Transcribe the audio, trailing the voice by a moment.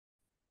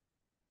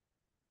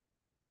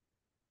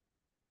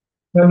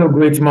Hello,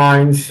 great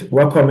minds.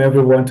 Welcome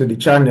everyone to the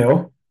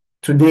channel.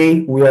 Today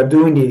is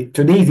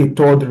the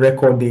third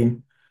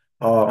recording.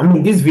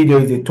 This video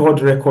is the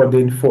third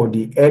recording for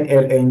the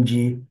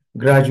NLNG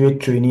Graduate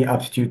Trainee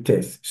Aptitude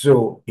Test.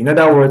 So, in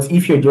other words,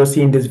 if you're just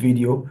seeing this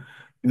video,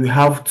 we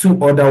have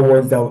two other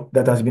ones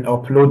that has been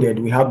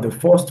uploaded. We have the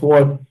first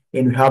one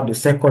and we have the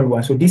second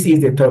one. So, this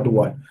is the third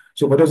one.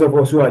 So, for those of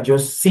us who are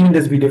just seeing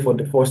this video for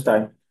the first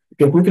time, you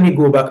can quickly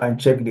go back and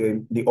check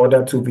the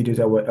other two videos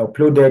that were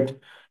uploaded.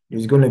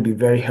 It's going to be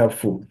very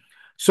helpful.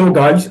 So,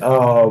 guys,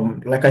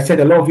 like I said,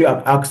 a lot of you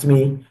have asked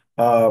me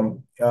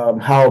how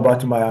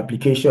about my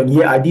application.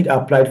 Yeah, I did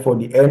apply for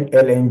the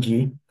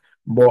NLNG,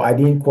 but I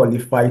didn't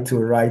qualify to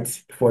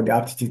write for the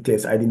aptitude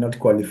test. I did not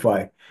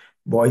qualify,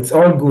 but it's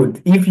all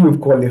good. If you've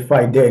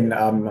qualified, then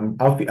I'm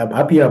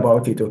happy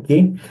about it.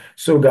 Okay.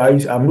 So,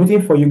 guys, I'm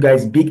rooting for you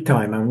guys big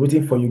time. I'm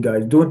rooting for you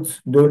guys. Don't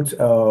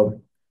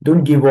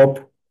give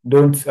up.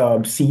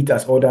 Don't see it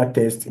as other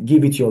tests.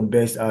 Give it your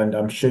best, and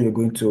I'm sure you're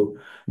going to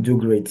do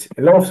great.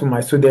 A lot of my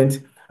students,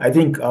 I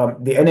think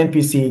the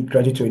NNPC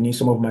graduate trainee,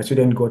 some of my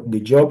students got the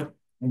job,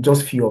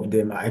 just few of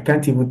them. I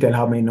can't even tell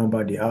how many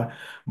number they are,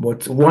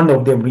 but one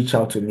of them reached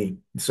out to me.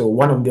 So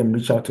one of them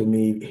reached out to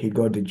me, he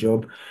got the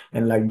job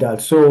and like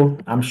that. So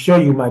I'm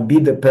sure you might be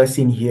the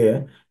person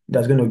here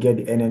that's going to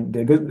get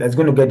that's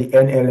going to get the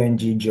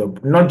NLNG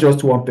job. Not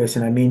just one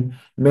person. I mean,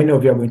 many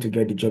of you are going to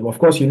get the job. Of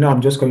course, I'm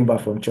just coming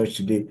back from church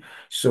today.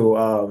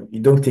 So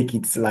you don't take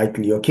it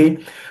lightly, okay?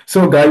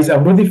 So, guys,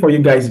 I'm rooting for you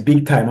guys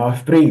big time.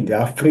 I've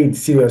prayed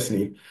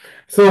seriously.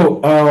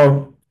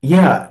 So,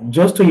 yeah,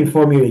 just to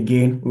inform you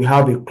again, we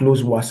have a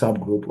closed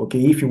WhatsApp group.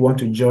 Okay, if you want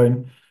to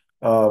join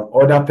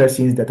other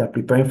persons that are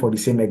preparing for the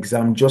same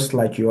exam, just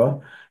like you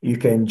are, you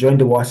can join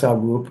the WhatsApp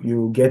group.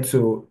 You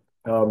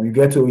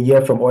get to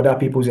hear from other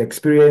people's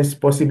experience.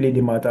 Possibly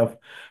they might have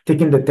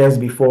taken the test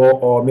before,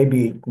 or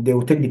maybe they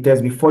will take the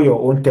test before your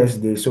own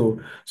test day.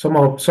 So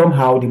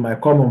somehow they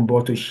might come on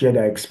board to share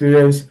their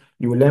experience.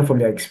 You will learn from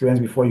their experience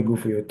before you go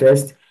for your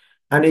test.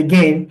 And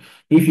again,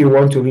 if you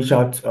want to reach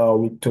out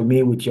to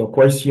me with your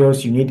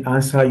questions, you need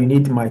answer, you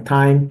need my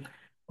time.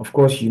 Of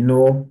course,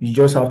 you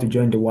just have to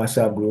join the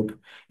WhatsApp group.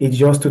 It's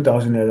just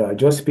 2,000 naira.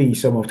 Just pay a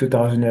sum of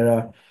 2,000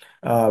 naira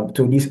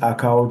to this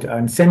account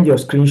and send your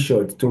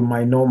screenshot to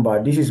my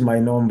number. This is my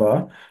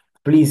number.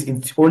 Please,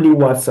 it's only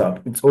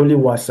WhatsApp. It's only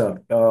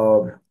WhatsApp.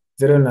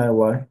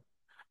 091.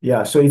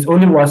 Yeah, so it's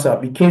only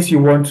WhatsApp. In case you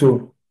want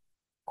to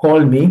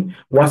call me,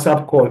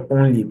 WhatsApp call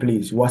only,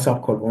 please.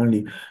 WhatsApp call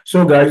only.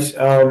 So, guys,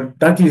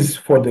 that is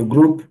for the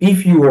group.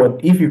 If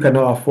you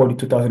cannot afford the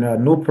 2,000 naira,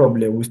 no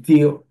problem. We're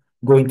still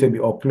going to be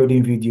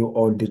uploading video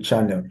on the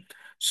channel.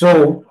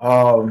 So,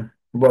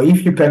 but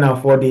if you can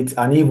afford it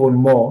and even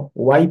more,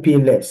 why pay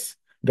less?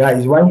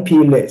 Guys, why pay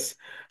less?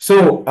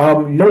 So,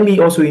 let me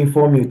also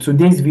inform you,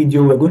 today's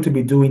video, we're going to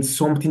be doing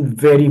something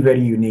very,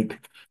 very unique.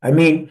 I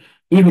mean,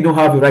 if you don't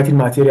have your writing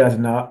materials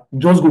now,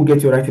 just go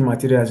get your writing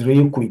materials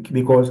real quick,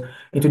 because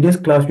in today's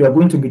class, we are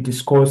going to be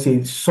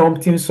discussing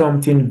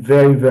something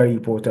very, very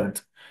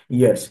important.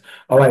 Yes.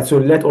 All right. So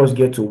let us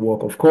get to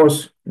work. Of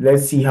course,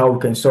 let's see how we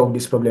can solve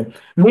this problem.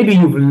 Maybe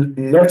you've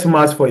left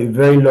maths for a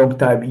very long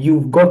time.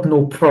 You've got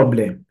no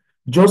problem.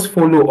 Just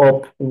follow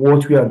up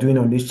what we are doing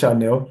on this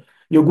channel.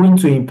 You're going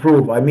to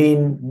improve. I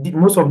mean,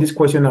 most of these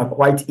questions are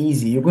quite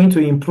easy. You're going to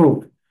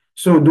improve.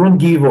 So don't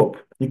give up.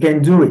 You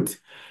can do it.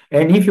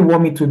 And if you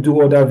want me to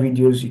do other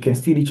videos, you can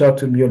still reach out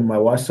to me on my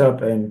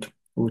WhatsApp and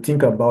we'll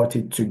think about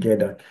it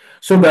together.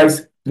 So,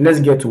 guys,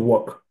 let's get to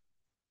work.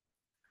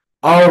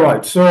 All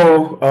right.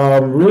 So,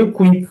 real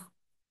quick,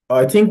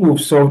 I think we've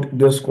solved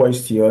those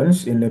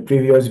questions in the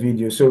previous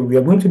video. So, we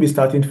are going to be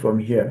starting from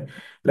here.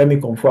 Let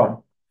me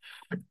confirm.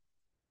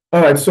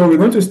 All right. So, we're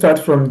going to start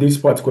from this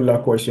particular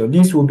question.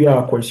 This will be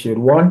our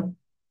question one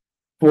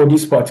for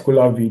this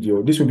particular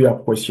video. This will be our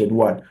question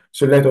one.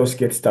 So let us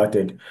get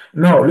started.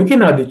 Now,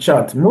 looking at the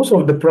chart, most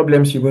of the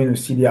problems you're going to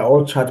see, they are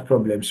all chart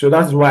problems. So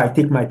that's why I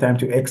take my time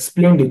to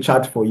explain the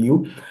chart for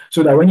you,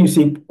 so that when you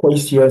see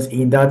questions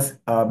in that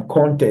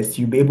context,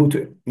 you'll be able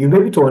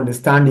to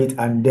understand it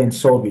and then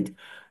solve it.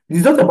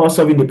 It's not about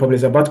solving the problem,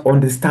 it's about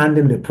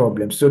understanding the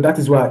problem. So that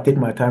is why I take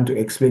my time to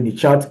explain the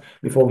chart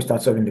before we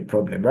start solving the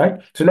problem, right?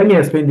 So let me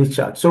explain this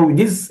chart. So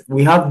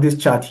we have this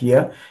chart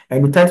here,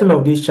 and the title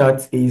of this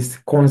chart is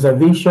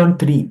Conservation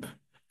Trip,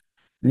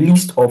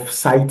 List of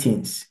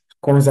Sightings.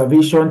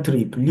 Conservation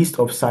Trip, List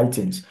of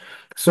Sightings.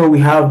 So we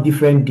have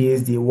different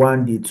days, day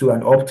one, day two,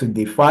 and up to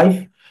day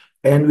five.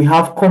 And we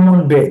have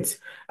common birds.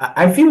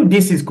 I feel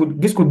this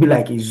could be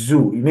like a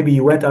zoo. Maybe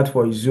you went out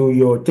for a zoo,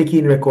 you're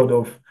taking record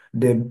of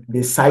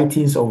the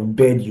sightings of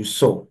bird you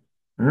saw.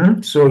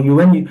 So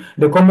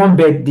the common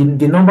bird,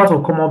 the numbers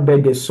of common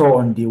bird they saw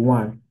on day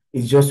one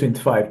is just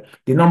 25.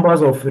 The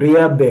numbers of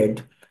rare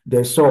bird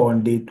they saw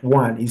on day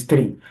one is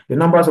 3. The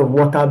numbers of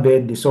water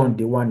bird they saw on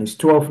day one is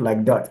 12,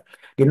 like that.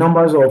 The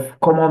numbers of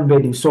common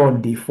bird they saw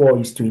on day 4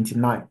 is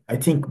 29. I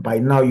think by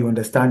now you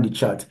understand the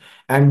chart.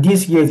 And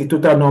this here is the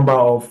total number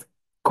of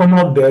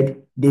common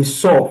bird they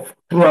saw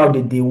throughout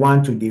the day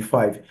 1 to day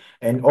 5.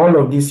 And all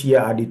of this here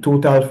are the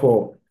total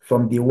for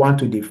from day 1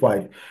 to day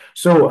 5.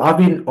 So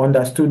having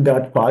understood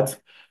that part,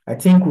 I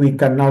think we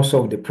can now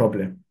solve the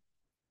problem.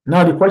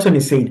 Now the question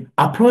is saying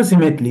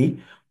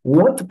approximately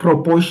what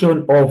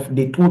proportion of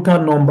the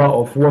total number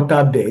of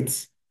water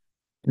beds.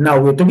 Now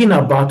we're talking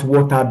about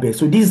water bed.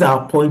 So these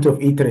are point of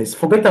interest.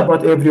 Forget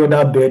about every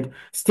other bed.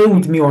 Stay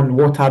with me on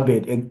water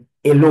bed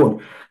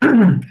alone.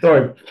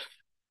 Sorry.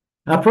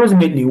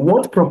 Approximately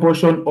what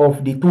proportion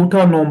of the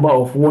total number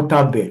of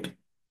water bed?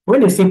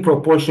 When they say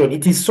proportion,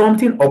 it is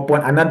something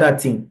upon another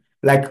thing.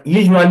 Like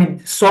usually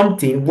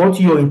something what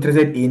you're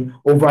interested in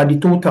over the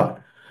total.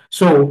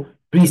 So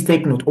please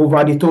take note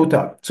over the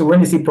total. So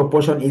when you say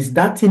proportion, is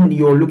that thing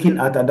you're looking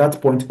at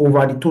that point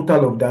over the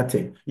total of that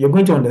thing. You're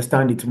going to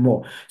understand it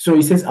more. So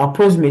it says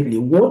approximately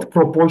what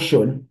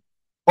proportion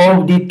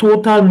of the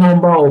total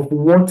number of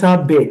water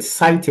beds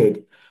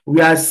cited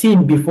we are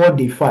seeing before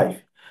day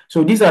 5.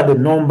 So these are the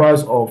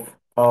numbers of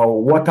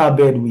water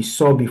bed we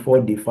saw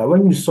before day 5.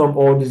 When you sum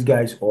all these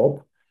guys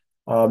up,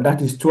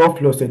 that is 12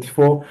 plus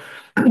 34.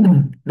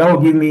 That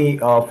will give me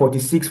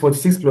 46.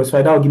 46 plus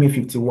 5, that will give me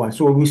 51.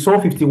 So we saw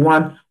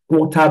 51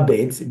 water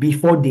beds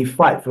before day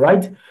 5,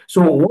 right?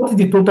 So what is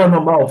the total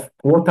number of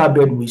water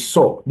bed we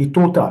saw? The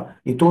total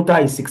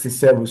is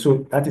 67.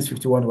 So that is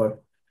 51 over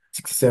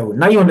 67.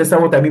 Now you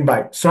understand what I mean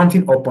by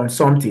something upon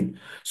something.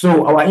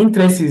 So our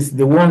interest is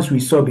the ones we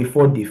saw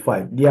before day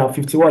 5. They are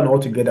 51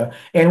 altogether.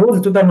 And what's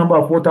the total number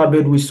of water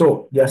bed we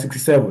saw? They are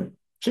 67.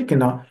 Chicken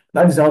now.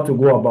 That is how to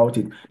go about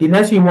it. The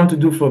next thing you want to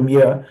do from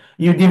here,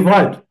 you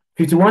divide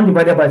 51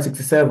 divided by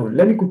 67.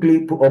 Let me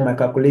quickly put on my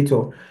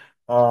calculator.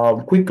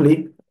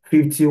 Quickly,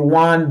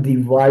 51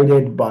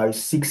 divided by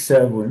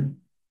 67.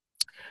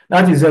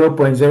 That is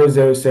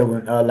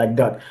 0.007, like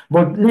that.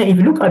 But now, if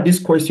you look at this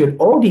question,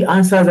 all the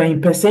answers are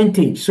in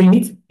percentage. So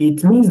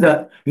it means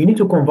that you need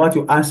to convert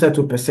your answer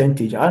to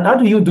percentage. And how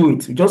do you do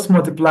it? You just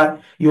multiply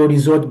your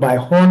result by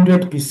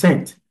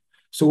 100%.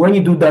 So when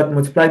you do that,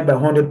 multiplied by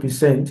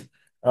 100%,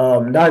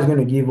 that's going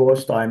to give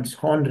us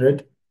times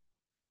 100.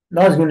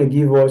 That's going to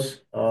give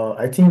us,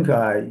 I think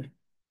I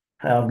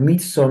have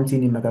missed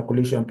something in my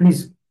calculation.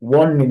 Please,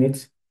 1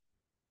 minute.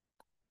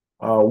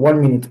 1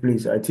 minute,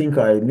 please. I think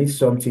I missed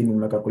something in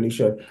my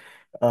calculation.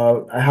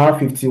 I have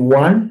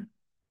 51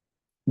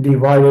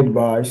 divided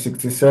by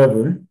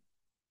 67.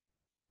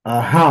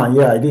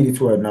 Yeah, I did it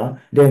well now.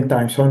 Then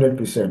times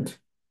 100%.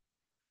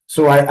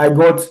 So I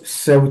got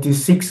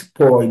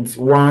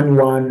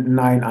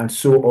 76.119 and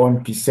so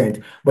on percent.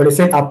 But they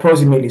said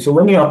approximately. So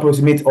when you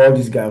approximate all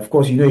these guys, of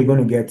course, you know you're going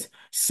to get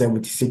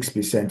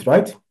 76%,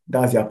 right?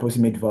 That's the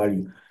approximate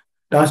value.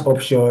 That's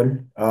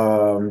option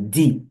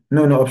D.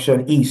 No,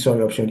 option E.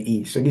 Sorry, option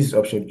E. So this is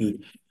option E.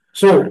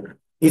 So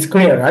it's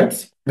clear, right?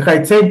 Like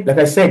I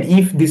said,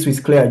 if this is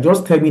clear,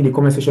 just tell me in the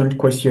comment section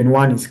question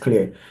 1 is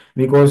clear.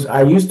 Because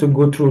I used to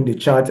go through the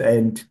chat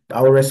and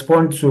I'll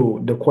respond to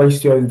the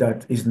question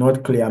that is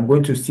not clear. I'm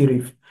going to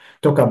still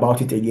talk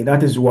about it again.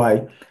 That is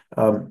why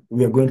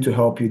we are going to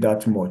help you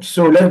that much.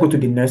 So let's go to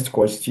the next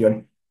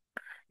question.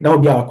 That will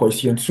be our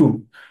question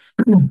 2.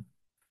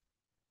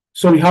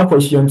 So we have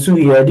question 2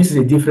 here. This is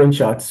a different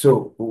chart.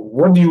 So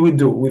what do we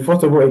do? We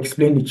first of all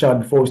explain the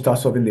chart before we start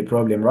solving the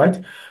problem, right?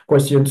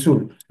 Question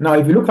 2. Now,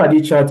 if you look at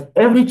the chart,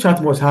 every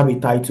chart must have a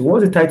title.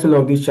 What's the title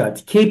of this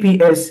chart?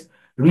 KPS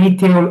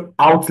Retail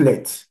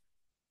Outlets.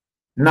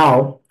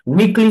 Now,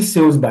 weekly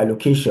sales by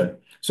location.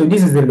 So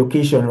this is the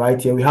location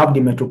right here. We have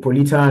the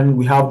Metropolitan,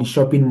 we have the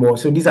shopping mall.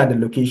 So these are the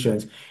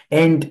locations.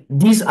 And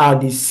these are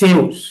the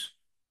sales.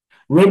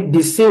 When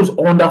the sales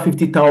under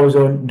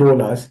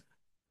 $50,000,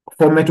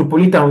 for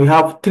Metropolitan, we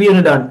have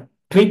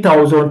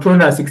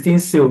 3,216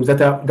 sales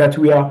that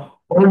we are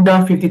under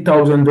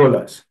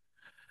 $50,000.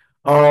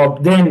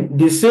 Then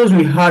the sales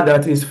we had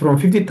that is from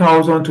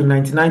 50,000 to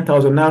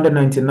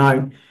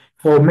 99,999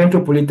 for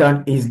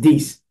Metropolitan is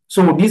this.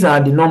 So these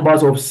are the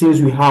numbers of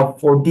sales we have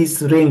for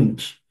this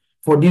range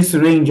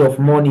of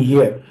money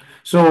here.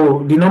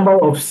 So the number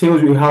of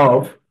sales we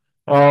have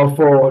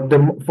for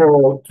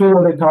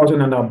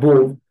 200,000 and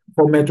above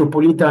for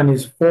Metropolitan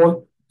is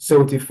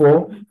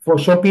 474. For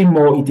shopping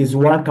mall, it is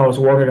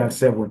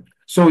 1,107.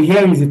 So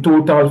here is the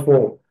total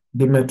for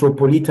the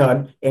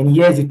Metropolitan, and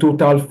here's the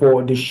total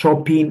for the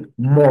shopping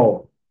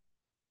mall.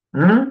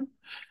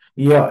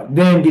 Yeah,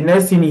 then the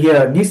next thing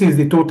here, this is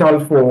the total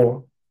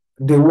for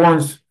the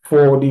ones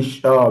for the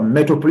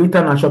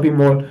Metropolitan and shopping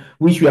mall,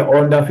 which were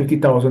under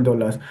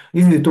 $50,000.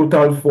 This is the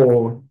total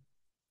for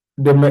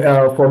the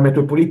for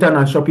Metropolitan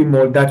and shopping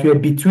mall that were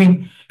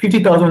between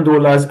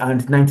 $50,000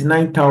 and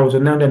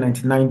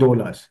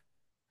 $99,999.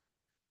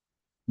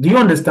 Do you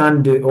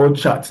understand the old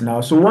chart now?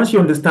 So once you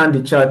understand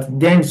the chart,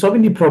 then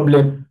solving the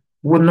problem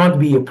will not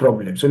be a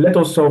problem. So let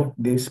us solve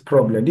this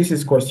problem. This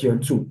is question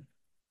 2.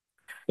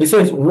 It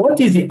says, what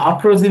is the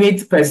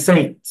approximate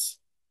percent?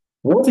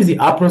 What is the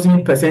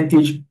approximate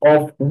percentage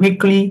of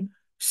weekly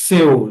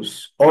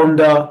sales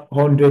under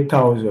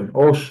 100,000?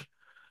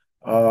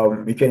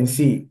 You can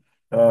see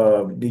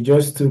they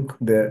just took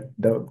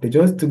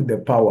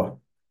the power.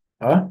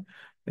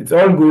 It's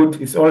all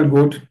good. It's all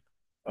good.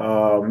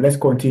 Let's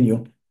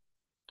continue.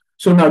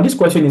 So now this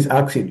question is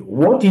asking,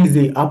 what is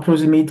the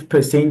approximate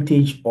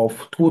percentage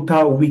of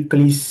total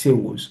weekly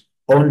sales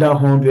under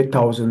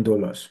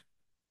 $100,000?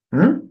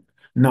 Hmm?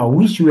 Now,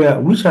 which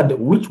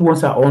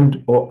ones are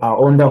on or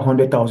are under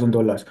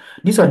 $100,000?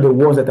 These are the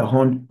ones that are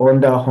under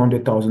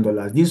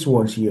 $100,000. These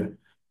ones here,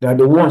 they are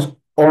the ones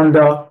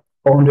under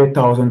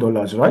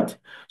 $100,000, right?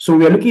 So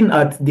we are looking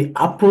at the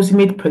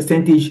approximate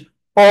percentage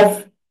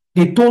of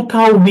the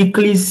total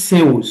weekly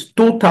sales.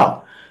 Total.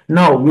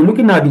 Now we're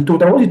looking at the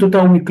total. What's the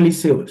total weekly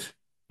sales?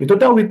 The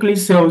total weekly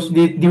sales,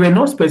 they were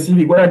not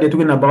specific whether they're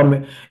talking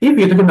about. If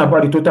you're talking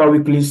about the total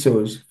weekly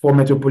sales for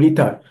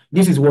Metropolitan,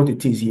 this is what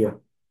it is here.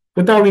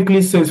 Total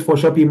weekly sales for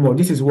shopping mall,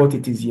 this is what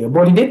it is here.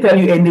 But did they tell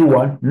you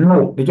anyone?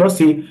 No. They just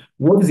say,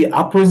 what is the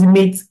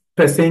approximate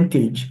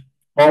percentage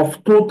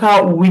of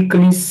total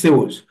weekly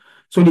sales?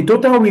 So the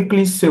total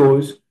weekly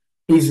sales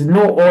is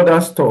no other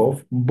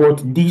stuff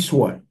but this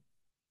one,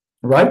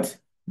 right?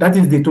 That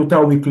is the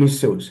total weekly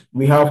sales.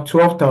 We have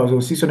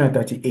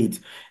 12,638.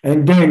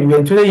 And then we're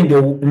interested in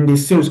the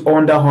sales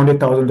under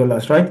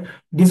 $100,000, right?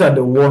 These are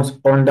the ones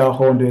under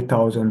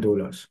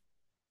 $100,000.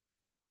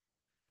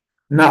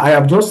 Now, I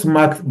have just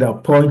marked the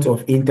point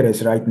of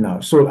interest right now.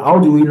 So how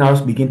do we now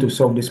begin to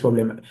solve this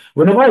problem?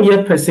 Whenever I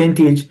hear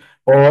percentage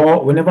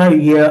or whenever I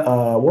hear,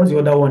 what's the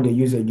other one they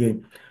use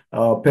again?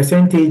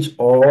 Percentage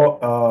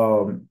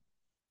or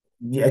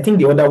I think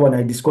the other one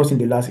I discussed in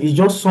the last is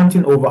just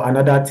something over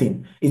another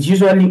thing. It's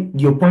usually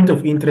your point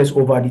of interest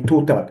over the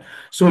total.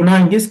 So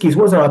now in this case,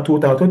 what's our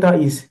total?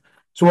 Total is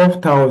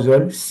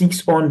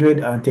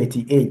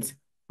 12,638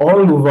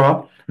 all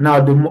over.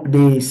 Now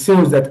the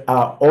sales that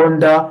are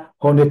under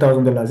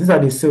 $100,000. These are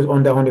the sales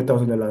under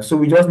 $100,000. So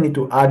we just need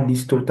to add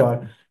this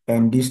total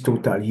and this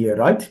total here,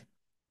 right?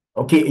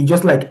 Okay, it's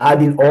just like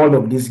adding all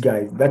of these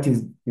guys. That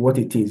is what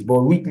it is.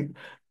 But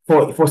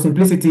for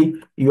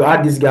simplicity, you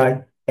add this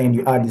guy and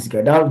you add this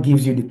guy. That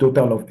gives you the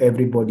total of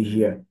everybody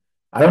here.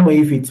 I don't know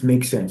if it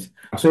makes sense.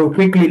 So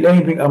quickly, let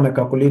me bring out my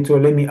calculator.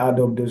 Let me add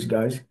up those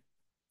guys.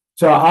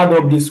 So I add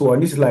up this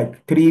one. This is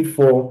like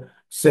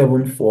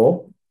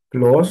 3474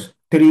 plus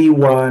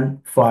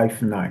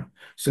 3159.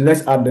 So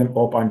let's add them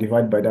up and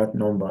divide by that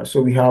number.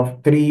 So we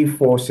have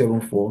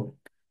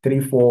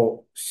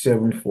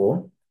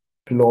 3474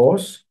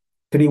 plus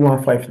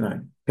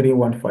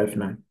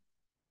 3159.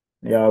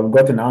 Yeah, we've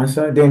got an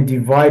answer. Then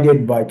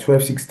divided by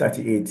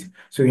 12,638.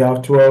 So we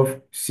have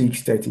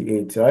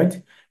 12,638,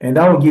 right? And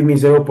that will give me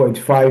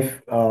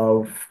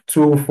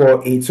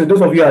 0.5248. So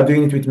those of you who are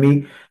doing it with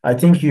me, I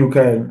think you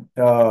can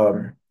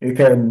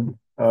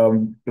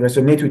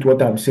resonate with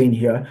what I'm saying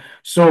here.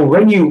 So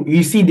when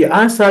you see the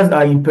answers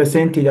are in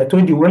percentage, I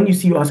told you when you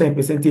see your answer in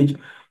percentage,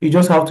 you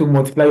just have to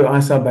multiply your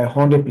answer by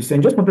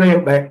 100%. Just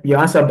multiply your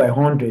answer by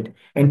 100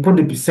 and put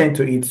the percent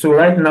to it. So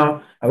right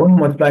now, I want to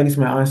multiply this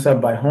my answer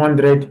by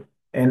 100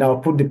 and I'll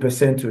put the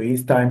percent to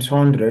it times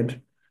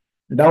 100.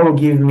 That will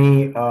give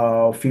me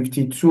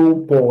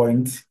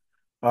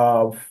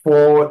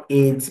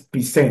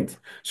 52.48%.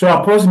 So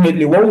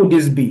approximately, what would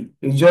this be?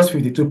 It's just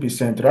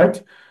 52%,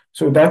 right?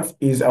 So that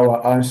is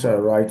our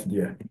answer right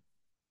there.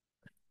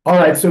 All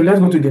right, so let's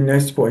go to the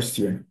next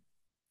question.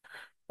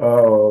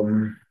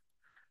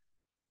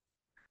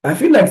 I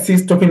feel like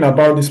she's talking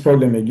about this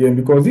problem again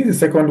because this is the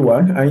second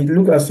one and it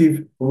looks as if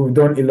we've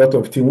done a lot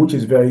of things, which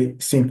is very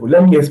simple.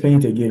 Let me explain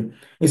it again.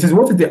 It says,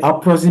 what is the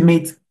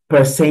approximate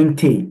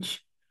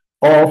percentage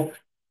of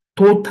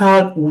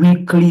total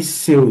weekly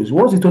sales?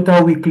 What's the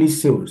total weekly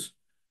sales?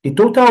 The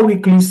total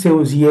weekly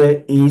sales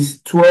here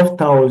is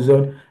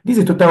 12,000. This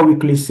is total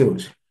weekly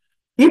sales.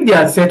 If they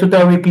are said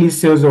total weekly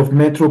sales of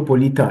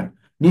Metropolitan,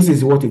 this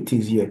is what it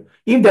is here.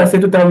 If they are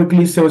said total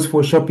weekly sales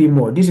for shopping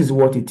mall, this is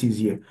what it is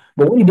here.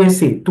 But when they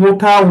say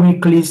total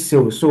weekly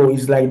sales, so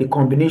it's like the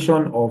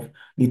combination of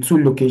the two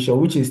locations,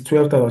 which is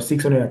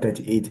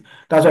 12,638.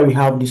 That's why we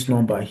have this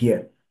number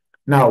here.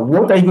 Now,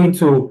 what are you going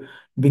to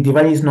be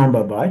dividing this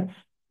number by?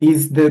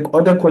 Is the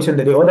other question,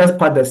 that the other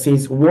part that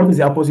says, what is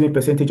the approximate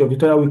percentage of the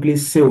total weekly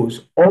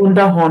sales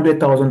under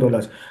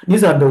 $100,000?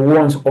 These are the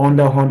ones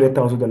under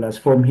 $100,000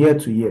 from here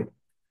to here.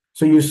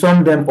 So you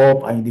sum them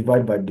up and you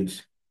divide by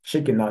this.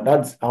 Shaking out.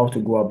 That's how to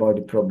go about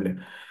the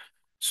problem.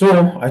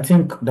 So I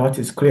think that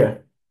is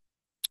clear.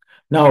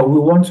 Now we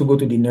want to go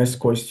to the next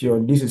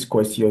question. This is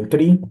question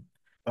 3.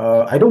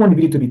 I don't want the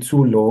video to be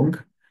too long.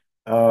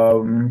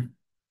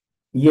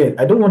 Yeah,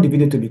 I don't want the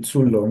video to be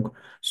too long.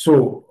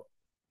 So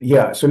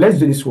yeah, so let's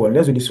do this one.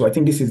 Let's do this one. I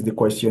think this is the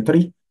question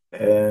 3.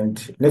 And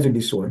let's do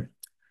this one.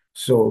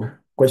 So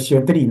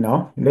question 3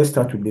 now. Let's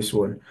start with this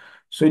one.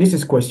 So this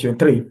is question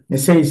 3. It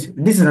says,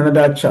 this is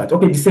another chart.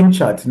 Okay, the same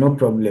chart, no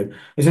problem.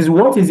 It says,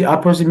 what is the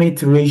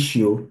approximate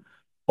ratio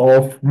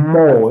of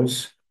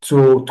malls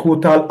to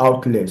total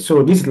outlets?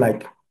 So this is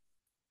like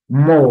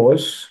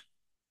malls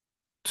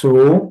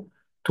to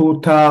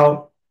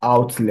total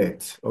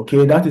outlets.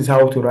 Okay, that is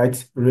how to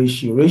write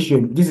ratio. Ratio,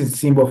 this is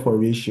symbol for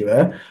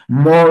ratio.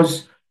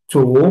 Malls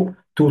to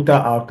total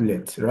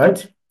outlets,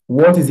 right?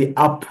 What is the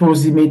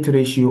approximate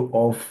ratio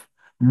of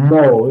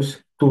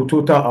malls to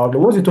total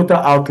outlet? What's the total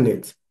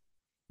outlet?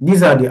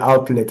 These are the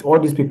outlets. All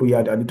these people here,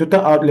 and the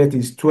total outlet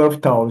is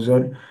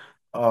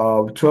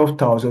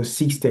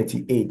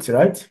 12,638,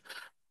 right?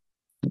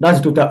 That's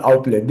the total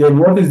outlet. Then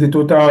what is the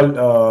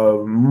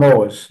total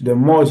malls? The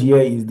malls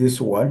here is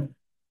this one.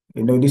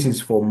 This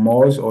is for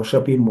malls or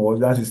shopping malls.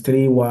 That is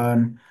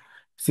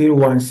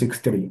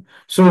 3163.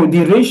 So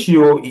the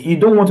ratio, you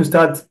don't want to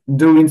start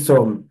doing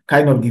some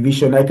kind of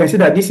division. I can say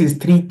that this is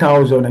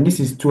 3,000 and this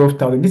is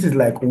 12,000. This is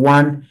like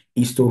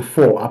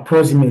 1:4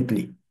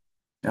 approximately.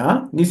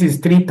 This is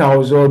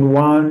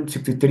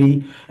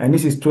 3,163 and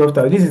this is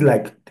 12,000. This is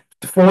like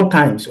 4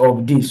 times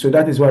of this. So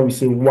that is why we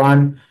say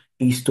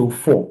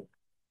 1:4.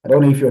 I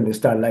don't know if you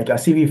understand. Like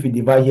as if you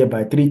divide here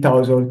by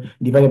 3,000,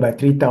 divided by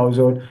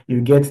 3,000,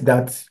 you get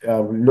that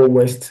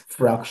lowest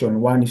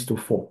fraction,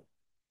 1:4.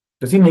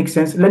 Does it make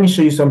sense? Let me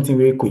show you something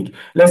very quick.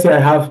 Let's say I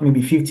have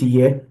maybe 50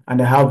 here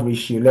and I have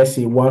ratio, let's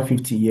say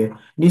 150 here.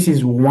 This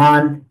is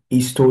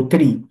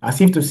 1:3.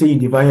 As if to say you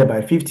divide here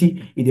by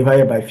 50, you divide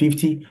here by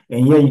 50,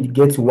 and here you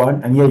get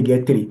 1, and here you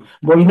get 3.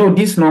 But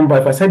this number,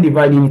 if I start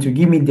dividing it, will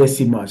give me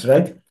decimals,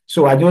 right?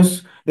 So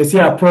they say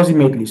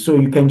approximately. So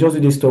you can just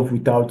do this stuff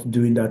without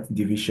doing that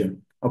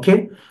division.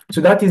 Okay?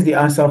 So that is the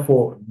answer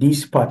for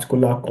this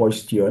particular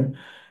question.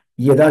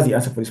 Yeah, that's the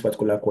answer for this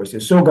particular question.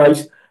 So,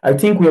 guys, I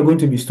think we are going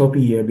to be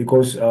stopping here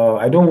because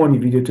I don't want the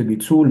video to be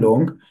too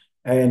long.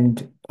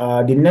 And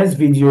the next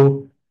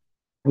video,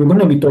 we're going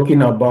to be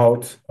talking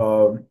about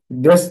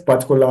this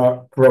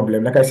particular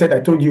problem. Like I said,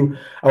 I told you,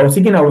 I was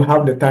thinking I would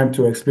have the time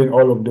to explain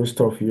all of those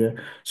stuff here.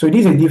 So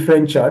this is a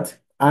different chart,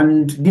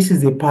 and this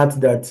is the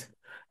part that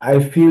I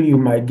feel you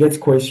might get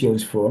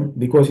questions from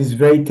because it's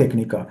very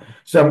technical.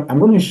 So I'm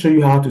going to show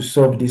you how to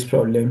solve this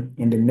problem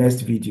in the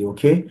next video,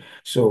 okay?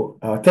 So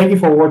thank you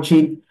for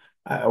watching.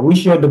 I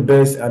wish you all the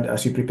best, and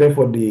as you prepare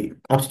for the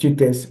aptitude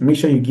test, make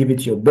sure you give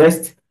it your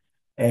best.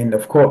 And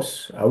of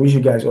course, I wish you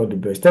guys all the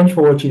best. Thank you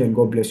for watching and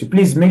God bless you.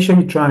 Please make sure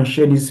you try and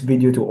share this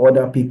video to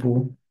other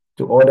people,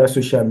 to other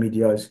social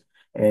medias,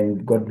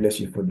 and God bless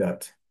you for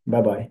that.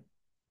 Bye-bye.